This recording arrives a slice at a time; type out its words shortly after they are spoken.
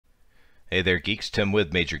Hey there, geeks. Tim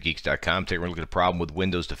with MajorGeeks.com. Taking a look at a problem with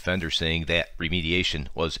Windows Defender saying that remediation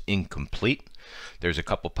was incomplete. There's a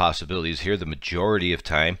couple possibilities here. The majority of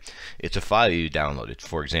time, it's a file you downloaded.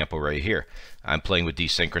 For example, right here, I'm playing with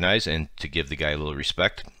Desynchronize, and to give the guy a little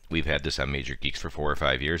respect, we've had this on Major Geeks for 4 or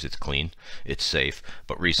 5 years. It's clean, it's safe,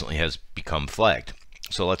 but recently has become flagged.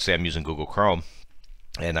 So let's say I'm using Google Chrome,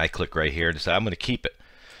 and I click right here and decide I'm going to keep it.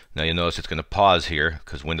 Now you'll notice it's going to pause here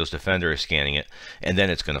because Windows Defender is scanning it, and then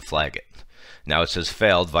it's going to flag it. Now it says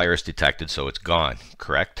failed, virus detected, so it's gone,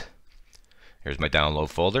 correct? Here's my download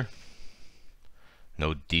folder.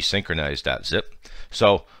 No desynchronize.zip.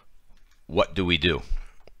 So what do we do?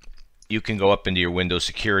 You can go up into your Windows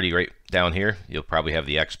security right down here. You'll probably have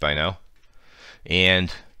the X by now.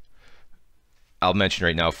 And I'll mention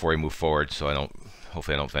right now before I move forward, so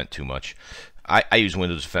hopefully I don't vent too much. I use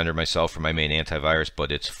Windows Defender myself for my main antivirus,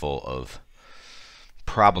 but it's full of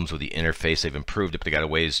problems with the interface. They've improved it, but they got a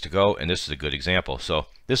ways to go, and this is a good example. So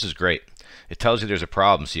this is great. It tells you there's a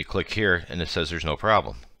problem, so you click here and it says there's no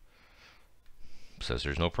problem. It says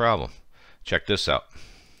there's no problem. Check this out.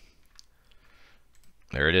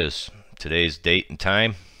 There it is. Today's date and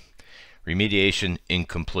time. Remediation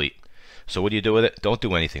incomplete. So what do you do with it? Don't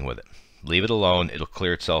do anything with it. Leave it alone. It'll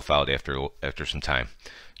clear itself out after some time.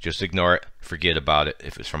 Just ignore it. Forget about it.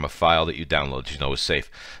 If it's from a file that you download, you know it's safe.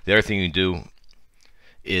 The other thing you can do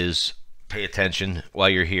is pay attention while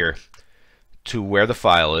you're here to where the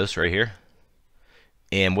file is, right here,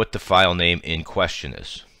 and what the file name in question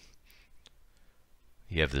is.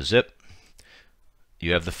 You have the zip,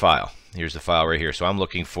 you have the file. Here's the file right here. So I'm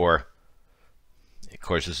looking for, of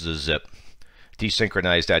course this is a zip,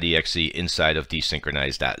 desynchronize.exe inside of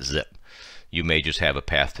desynchronize.zip. You may just have a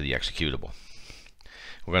path to the executable.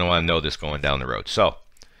 We're going to want to know this going down the road. So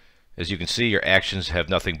as you can see, your actions have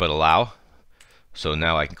nothing but allow. So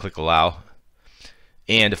now I can click allow,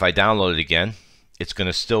 and if I download it again, it's going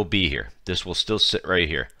to still be here. This will still sit right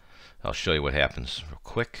here. I'll show you what happens real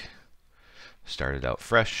quick. Start it out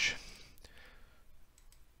fresh,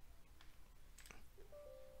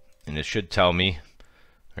 and it should tell me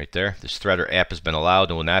right there, this thread or app has been allowed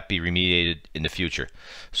and will not be remediated in the future.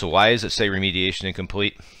 So why does it say remediation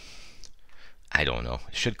incomplete? I don't know.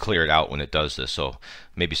 It should clear it out when it does this. So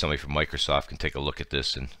maybe somebody from Microsoft can take a look at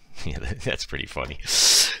this, and yeah, that's pretty funny,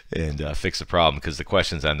 and fix the problem, because the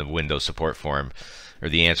questions on the Windows support forum, or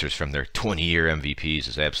the answers from their 20-year MVPs,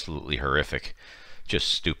 is absolutely horrific. Just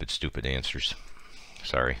stupid answers.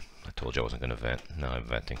 Sorry, I told you I wasn't going to vent. Now I'm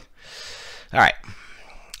venting. All right.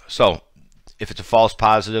 So if it's a false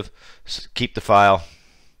positive, keep the file.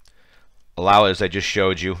 Allow it as I just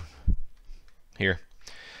showed you here,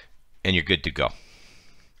 and you're good to go.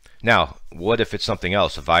 Now, what if it's something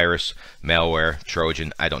else? A virus, malware,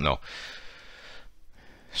 Trojan, I don't know.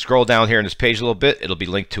 Scroll down here in this page a little bit. It'll be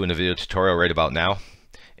linked to in the video tutorial right about now.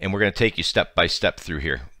 And we're going to take you step by step through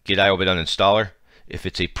here. Get IObit uninstaller. If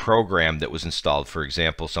it's a program that was installed, for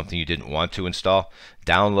example, something you didn't want to install,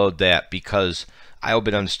 download that, because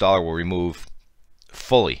IObit uninstaller will remove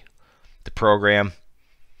fully the program,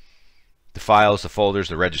 the files, the folders,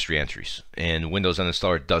 the registry entries. And Windows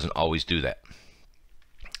uninstaller doesn't always do that.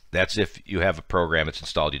 That's if you have a program that's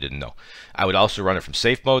installed you didn't know. I would also run it from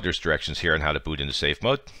safe mode. There's directions here on how to boot into safe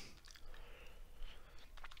mode.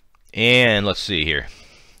 And let's see here.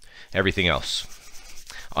 Everything else.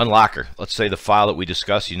 Unlocker. Let's say the file that we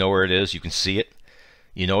discussed, you know where it is, you can see it.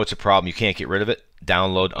 You know it's a problem, you can't get rid of it.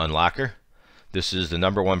 Download Unlocker. This is the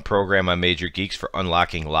 #1 program on Major Geeks for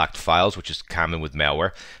unlocking locked files, which is common with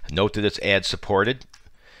malware. Note that it's ad supported,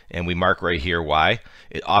 and we mark right here why.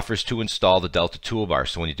 It offers to install the Delta toolbar.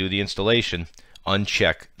 So when you do the installation,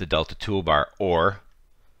 uncheck the Delta toolbar, or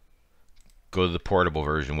go to the portable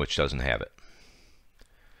version, which doesn't have it.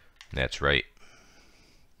 And that's right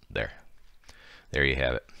there. There you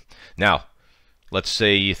have it. Now, let's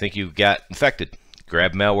say you think you got infected.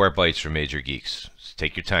 Grab Malwarebytes from Major Geeks. Just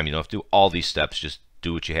take your time. You don't have to do all these steps. Just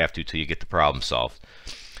do what you have to till you get the problem solved.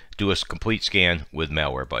 Do a complete scan with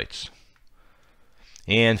Malwarebytes.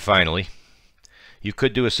 And finally, you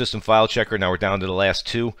could do a system file checker. Now we're down to the last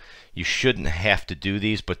two. You shouldn't have to do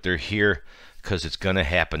these, but they're here because it's going to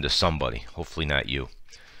happen to somebody. Hopefully not you.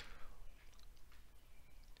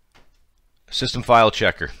 System file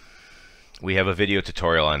checker. We have a video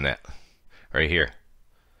tutorial on that right here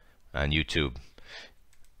on YouTube.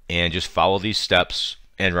 And just follow these steps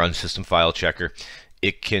and run system file checker.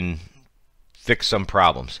 It can fix some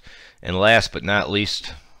problems. And last but not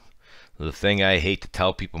least, the thing I hate to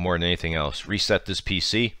tell people more than anything else, reset this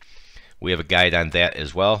PC. We have a guide on that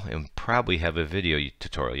as well, and probably have a video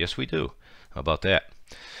tutorial. Yes, we do. How about that?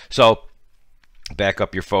 So back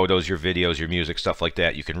up your photos, your videos, your music, stuff like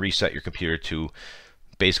that. You can reset your computer to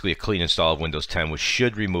basically a clean install of Windows 10, which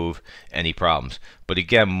should remove any problems. But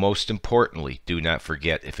again, most importantly, do not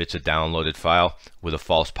forget, if it's a downloaded file with a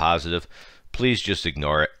false positive, please just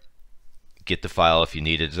ignore it. Get the file if you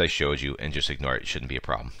need it, as I showed you, and just ignore it. It shouldn't be a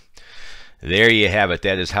problem. There you have it.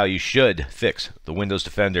 That is how you should fix the Windows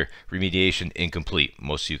Defender Remediation Incomplete.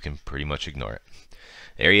 Most of you can pretty much ignore it.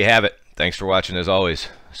 There you have it. Thanks for watching as always.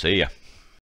 See ya.